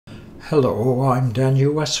Hello, I'm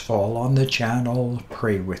Daniel Westfall on the channel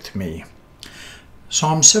Pray With Me.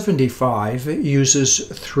 Psalm 75 uses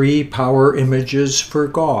three power images for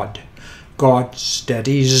God. God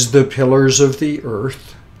steadies the pillars of the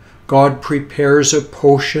earth. God prepares a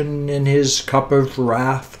potion in his cup of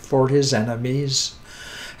wrath for his enemies.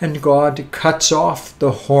 And God cuts off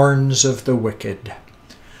the horns of the wicked.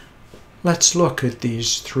 Let's look at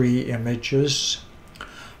these three images.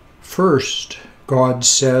 First, God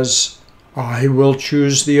says, I will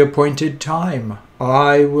choose the appointed time.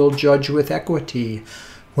 I will judge with equity.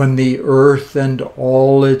 When the earth and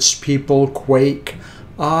all its people quake,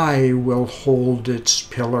 I will hold its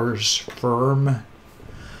pillars firm.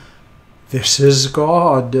 This is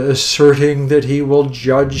God asserting that he will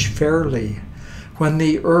judge fairly. When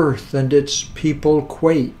the earth and its people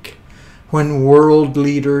quake, when world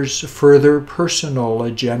leaders further personal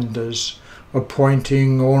agendas,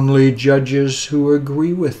 appointing only judges who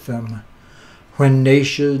agree with them, when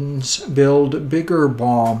nations build bigger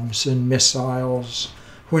bombs and missiles,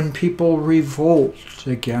 when people revolt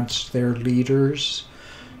against their leaders,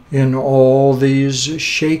 in all these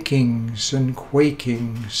shakings and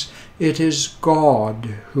quakings, it is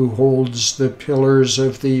God who holds the pillars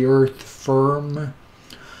of the earth firm.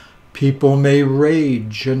 People may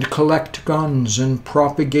rage and collect guns and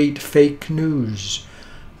propagate fake news,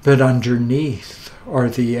 but underneath are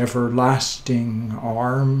the everlasting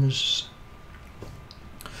arms.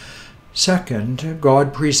 Second,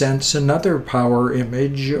 God presents another power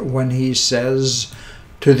image when he says,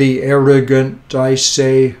 To the arrogant I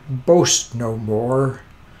say, boast no more,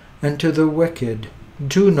 and to the wicked,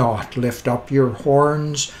 do not lift up your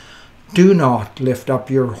horns. Do not lift up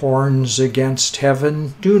your horns against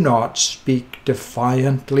heaven. Do not speak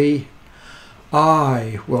defiantly.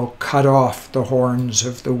 I will cut off the horns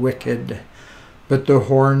of the wicked, but the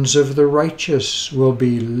horns of the righteous will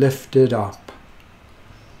be lifted up.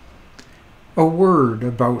 A word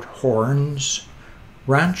about horns.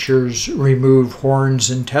 Ranchers remove horns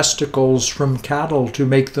and testicles from cattle to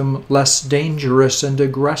make them less dangerous and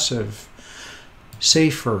aggressive,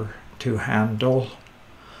 safer to handle.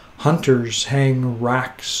 Hunters hang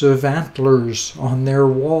racks of antlers on their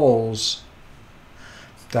walls.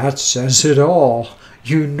 That says it all.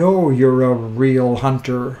 You know you're a real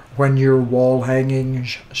hunter when your wall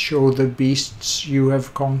hangings show the beasts you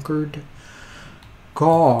have conquered.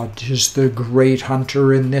 God is the great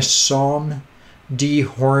hunter in this psalm,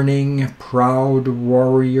 dehorning proud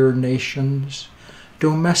warrior nations,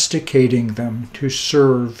 domesticating them to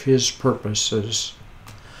serve his purposes.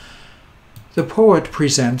 The poet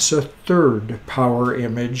presents a third power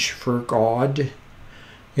image for God.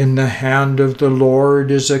 In the hand of the Lord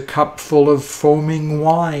is a cup full of foaming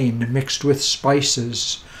wine mixed with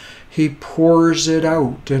spices. He pours it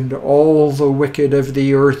out, and all the wicked of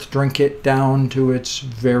the earth drink it down to its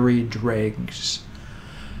very dregs.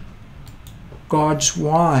 God's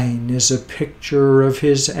wine is a picture of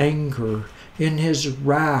his anger. In his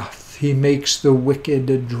wrath he makes the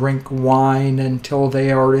wicked drink wine until they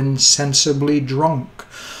are insensibly drunk,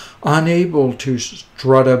 unable to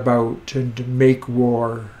strut about and make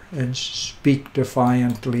war and speak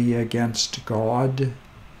defiantly against God.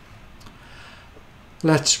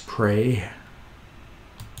 Let's pray.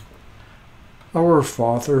 Our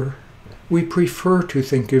Father, we prefer to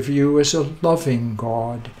think of you as a loving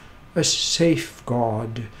God, a safe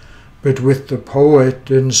God, but with the poet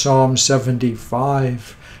in Psalm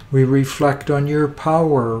 75, we reflect on your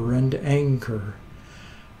power and anger.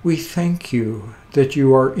 We thank you that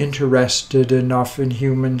you are interested enough in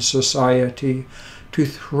human society to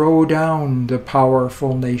throw down the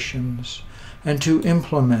powerful nations and to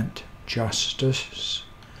implement justice.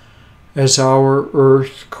 As our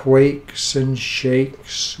earth quakes and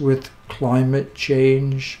shakes with climate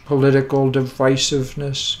change, political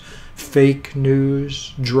divisiveness, fake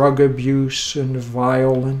news, drug abuse, and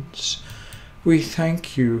violence, we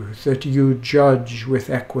thank you that you judge with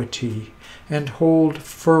equity and hold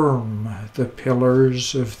firm the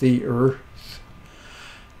pillars of the earth.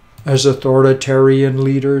 As authoritarian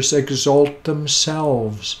leaders exalt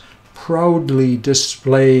themselves, proudly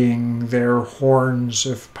displaying their horns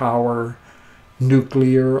of power,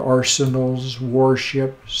 nuclear arsenals,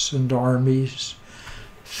 warships, and armies,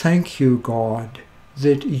 thank you, God,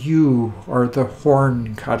 that you are the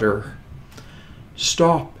horn cutter.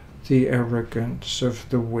 Stop the arrogance of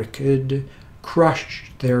the wicked,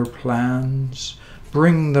 crush their plans,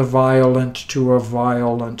 bring the violent to a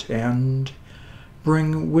violent end,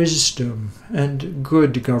 bring wisdom and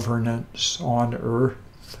good governance on earth.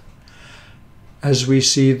 As we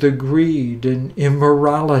see the greed and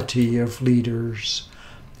immorality of leaders,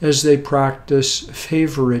 as they practice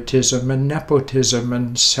favoritism and nepotism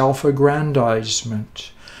and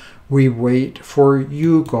self-aggrandizement. We wait for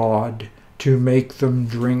you, God, to make them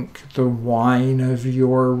drink the wine of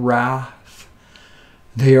your wrath.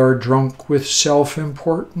 They are drunk with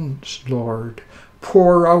self-importance, Lord.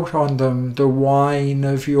 Pour out on them the wine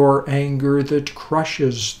of your anger that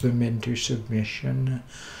crushes them into submission,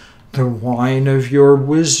 the wine of your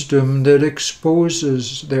wisdom that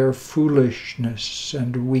exposes their foolishness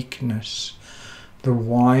and weakness, the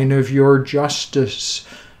wine of your justice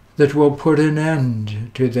that will put an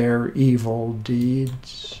end to their evil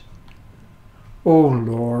deeds. O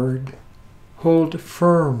Lord, hold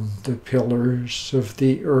firm the pillars of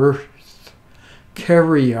the earth.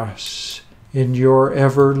 Carry us in your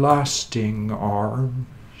everlasting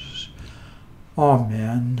arms.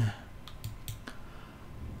 Amen.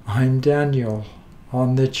 I'm Daniel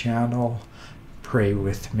on the channel. Pray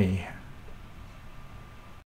with me.